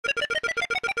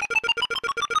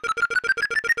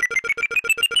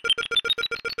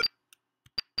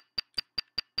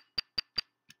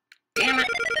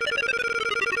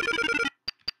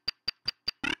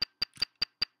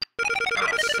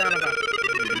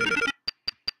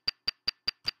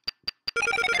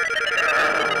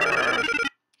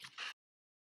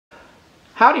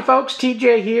Howdy folks,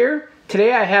 TJ here.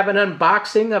 Today I have an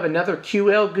unboxing of another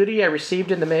QL goodie I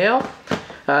received in the mail.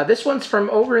 This one's from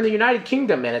over in the United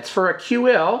Kingdom and it's for a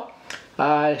QL.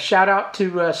 Shout out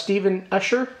to Stephen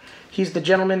Usher. He's the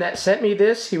gentleman that sent me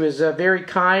this. He was very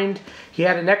kind. He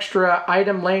had an extra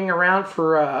item laying around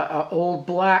for an old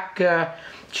black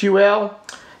QL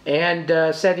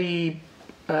and said he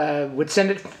would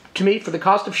send it to me for the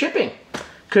cost of shipping.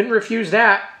 Couldn't refuse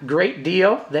that. Great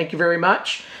deal. Thank you very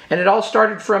much. And it all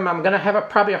started from, I'm going to have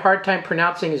probably a hard time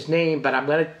pronouncing his name, but I'm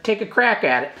going to take a crack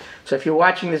at it. So if you're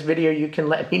watching this video, you can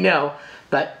let me know.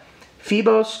 But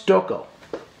qdos.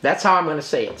 That's how I'm going to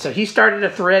say it. So he started a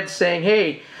thread saying,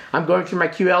 hey, I'm going through my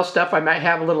QL stuff. I might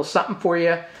have a little something for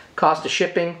you, cost of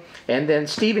shipping. And then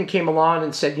Stephen came along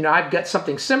and said, you know, I've got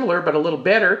something similar, but a little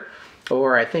better.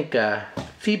 Or I think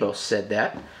qdos said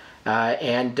that.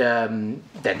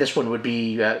 That this one would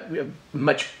be a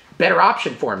much better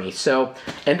option for me. So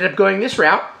ended up going this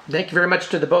route. Thank you very much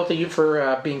to the both of you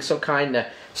for being so kind to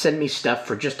send me stuff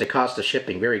for just the cost of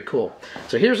shipping. Very cool.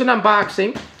 So here's an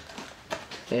unboxing.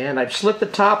 And I've slit the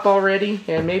top already.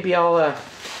 And maybe I'll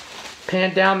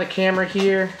pan down the camera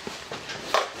here.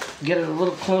 Get it a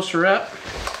little closer up.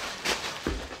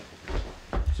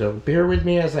 So bear with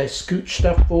me as I scooch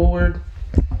stuff forward.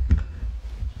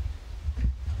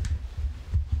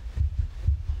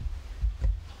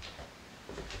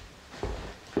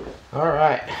 All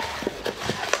right,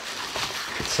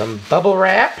 some bubble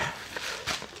wrap.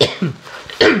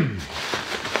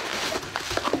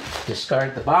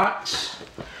 Discard the box.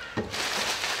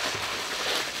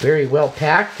 Very well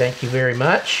packed, thank you very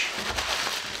much.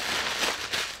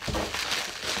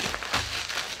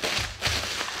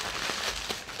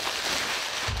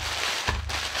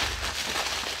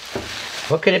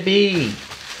 What could it be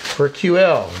for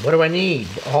QL? What do I need?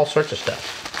 All sorts of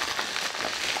stuff.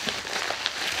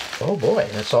 Oh boy,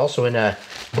 that's also in a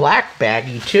black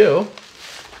baggie too.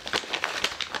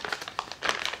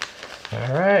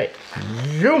 All right,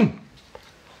 zoom.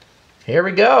 Here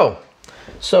we go.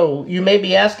 So you may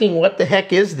be asking, what the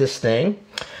heck is this thing?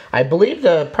 I believe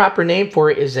the proper name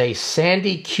for it is a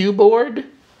Sandy QBoard.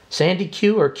 Sandy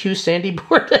Q or Q Sandy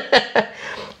board.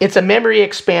 It's a memory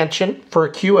expansion for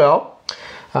a QL.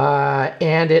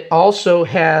 And it also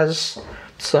has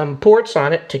some ports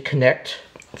on it to connect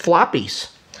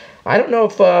floppies. I don't know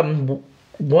if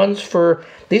one's for,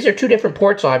 these are two different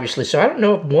ports obviously, so I don't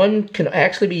know if one can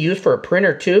actually be used for a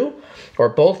printer too, or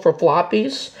both for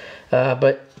floppies,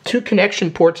 but two connection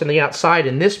ports on the outside,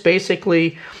 and this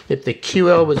basically, if the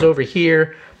QL was over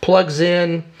here, plugs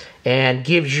in and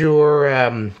gives your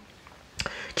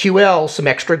QL some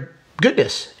extra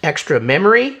goodness, extra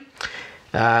memory,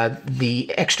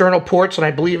 the external ports, and I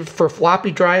believe for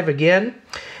floppy drive again.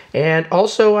 And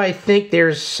also I think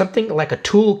there's something like a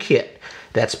toolkit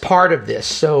that's part of this.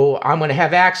 So I'm going to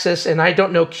have access, and I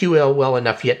don't know QL well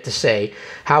enough yet to say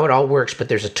how it all works, but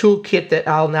there's a toolkit that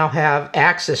I'll now have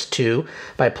access to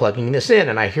by plugging this in,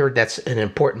 and I heard that's an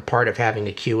important part of having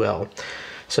a QL.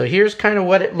 So here's kind of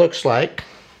what it looks like.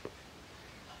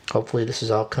 Hopefully this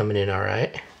is all coming in all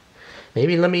right.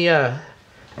 Maybe let me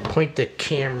point the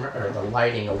camera or the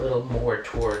lighting a little more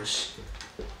towards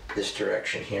this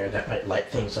direction here. That might light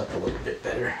things up a little bit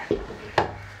better.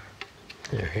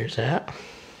 Here's that.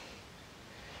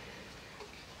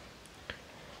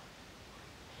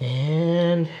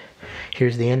 And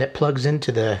here's the end that plugs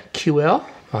into the QL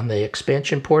on the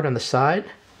expansion port on the side.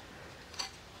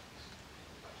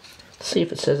 Let's see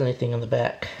if it says anything on the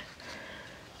back.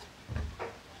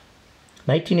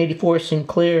 1984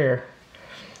 Sinclair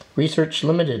Research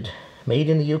Limited, made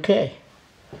in the UK.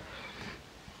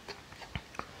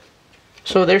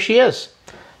 So there she is.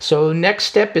 So next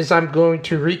step is I'm going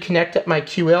to reconnect up my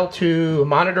QL to a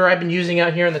monitor I've been using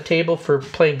out here on the table for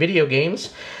playing video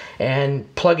games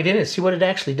and plug it in and see what it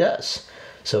actually does.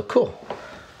 So cool.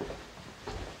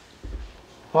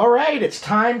 All right, it's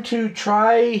time to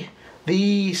try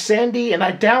the Sandy, and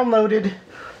I downloaded,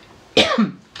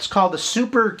 it's called the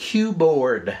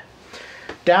SuperQBoard.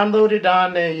 Downloaded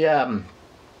on a,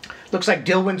 looks like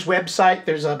Dilwyn's website.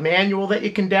 There's a manual that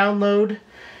you can download,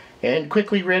 and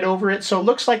quickly read over it. So it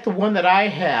looks like the one that I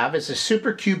have is a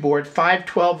SuperQBoard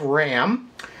 512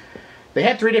 RAM. They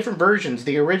had three different versions.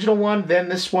 The original one, then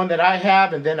this one that I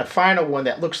have, and then a final one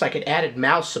that looks like it added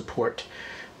mouse support.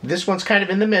 This one's kind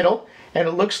of in the middle, and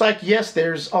it looks like, yes,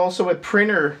 there's also a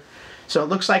printer. So it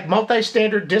looks like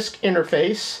multi-standard disk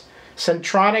interface,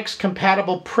 Centronics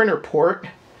compatible printer port,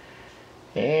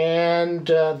 and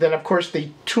then of course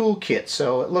the toolkit.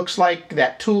 So it looks like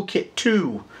that toolkit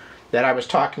 2 that I was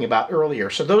talking about earlier.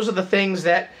 So those are the things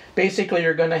that basically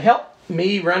are going to help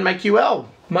me run my QL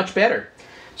much better.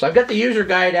 So I've got the user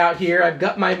guide out here. I've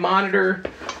got my monitor.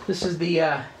 This is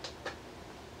the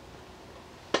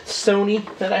Sony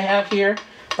that I have here.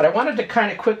 But I wanted to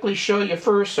kind of quickly show you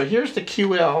first. So here's the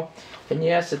QL. And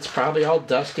yes, it's probably all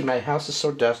dusty. My house is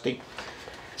so dusty.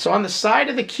 So on the side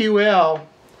of the QL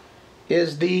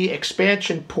is the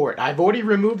expansion port. I've already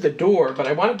removed the door, but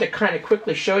I wanted to kind of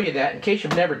quickly show you that in case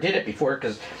you've never did it before,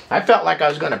 because I felt like I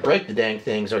was going to break the dang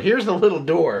thing. So here's the little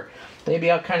door. Maybe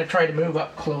I'll kind of try to move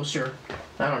up closer.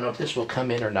 I don't know if this will come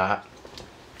in or not.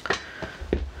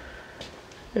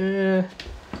 Let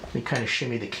me kind of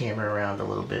shimmy the camera around a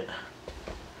little bit.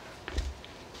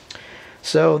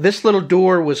 So this little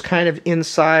door was kind of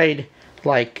inside,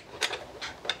 like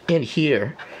in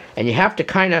here. And you have to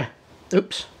kind of,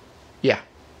 oops, yeah.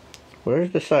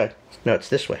 Where's the side? No, it's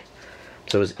this way.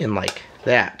 So it's in like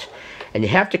that. And you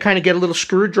have to kind of get a little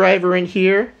screwdriver in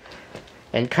here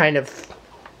and kind of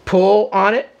pull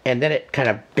on it. And then it kind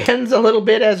of bends a little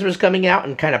bit as it was coming out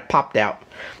and kind of popped out.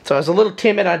 So I was a little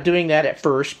timid on doing that at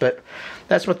first, but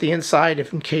that's what the inside,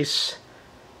 if in case,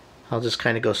 I'll just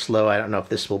kind of go slow. I don't know if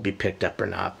this will be picked up or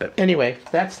not. But anyway,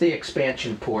 that's the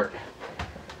expansion port.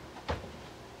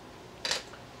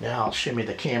 Now I'll shimmy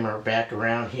the camera back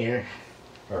around here.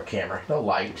 Or camera, the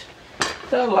light.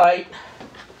 The light.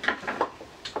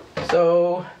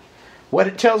 So what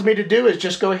it tells me to do is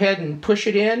just go ahead and push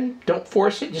it in. Don't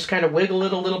force it. Just kind of wiggle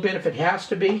it a little bit if it has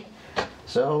to be.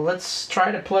 So let's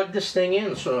try to plug this thing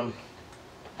in. So I'm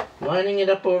lining it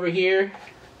up over here.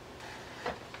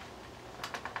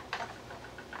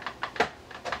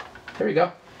 There we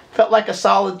go. Felt like a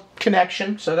solid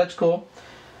connection, so that's cool.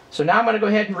 So now I'm going to go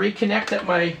ahead and reconnect up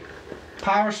my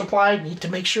power supply. I need to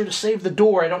make sure to save the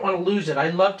door. I don't want to lose it. I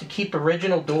love to keep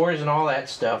original doors and all that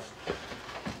stuff.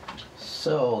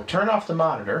 So turn off the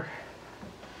monitor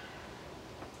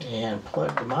and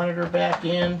plug the monitor back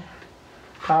in.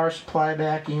 Power supply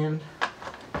back in.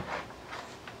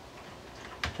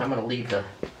 I'm going to leave the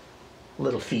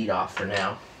little feed off for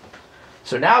now.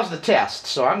 So now's the test.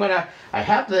 So I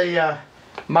have the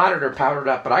monitor powered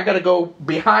up, but I got to go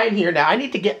behind here now. I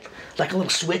need to get like a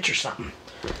little switch or something,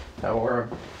 or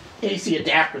an AC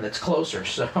adapter that's closer.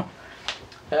 So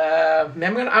I'm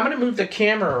gonna move the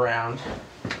camera around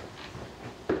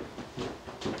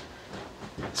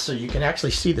so you can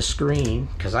actually see the screen,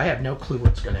 because I have no clue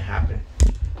what's going to happen.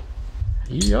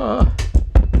 Yeah.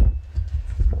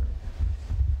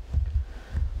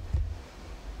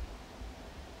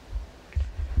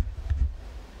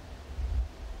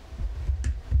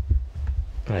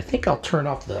 I think I'll turn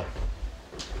off the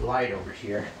light over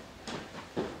here.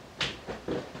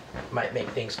 Might make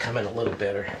things come in a little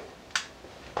better.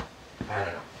 I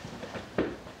don't know.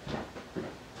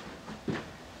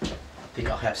 I think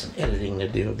I'll have some editing to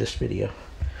do of this video.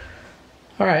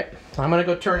 Alright, I'm going to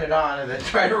go turn it on and then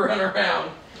try to run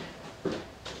around.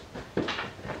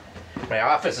 My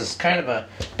office is kind of a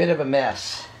bit of a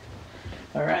mess.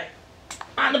 Alright,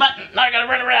 on the button. Now I got to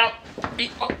run around.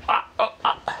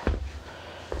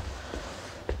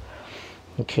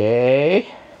 Okay.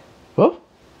 Whoa.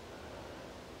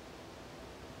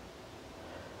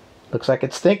 Looks like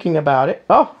it's thinking about it.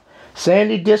 Oh,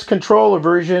 Sandy Disk Controller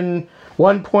version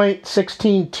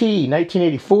 1.16T,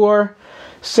 1984,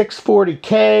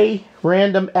 640K,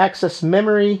 random access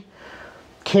memory,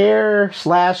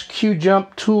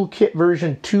 Care/QJump Toolkit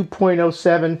version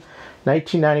 2.07,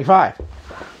 1995.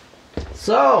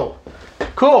 So,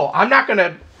 cool. I'm not going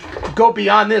to go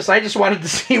beyond this. I just wanted to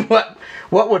see what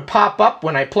would pop up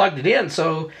when I plugged it in.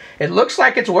 So it looks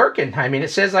like it's working. I mean,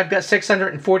 it says I've got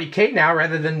 640K now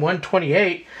rather than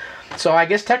 128. So I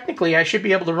guess technically I should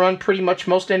be able to run pretty much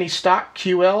most any stock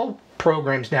QL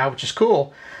programs now, which is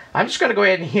cool. I'm just going to go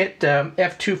ahead and hit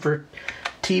F2 for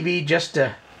TV just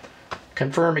to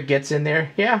confirm it gets in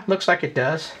there. Yeah, looks like it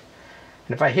does.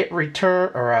 And if I hit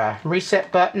return or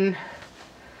reset button.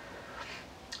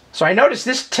 So I noticed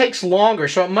this takes longer,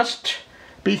 so it must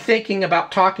be thinking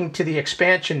about talking to the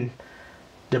expansion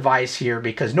device here,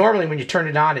 because normally when you turn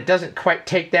it on it doesn't quite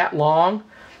take that long.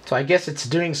 So I guess it's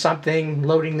doing something,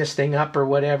 loading this thing up or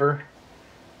whatever.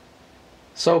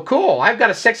 So cool. I've got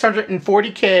a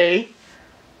 640K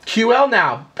QL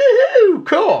now. Woohoo!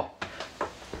 Cool.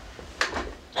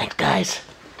 Thanks guys.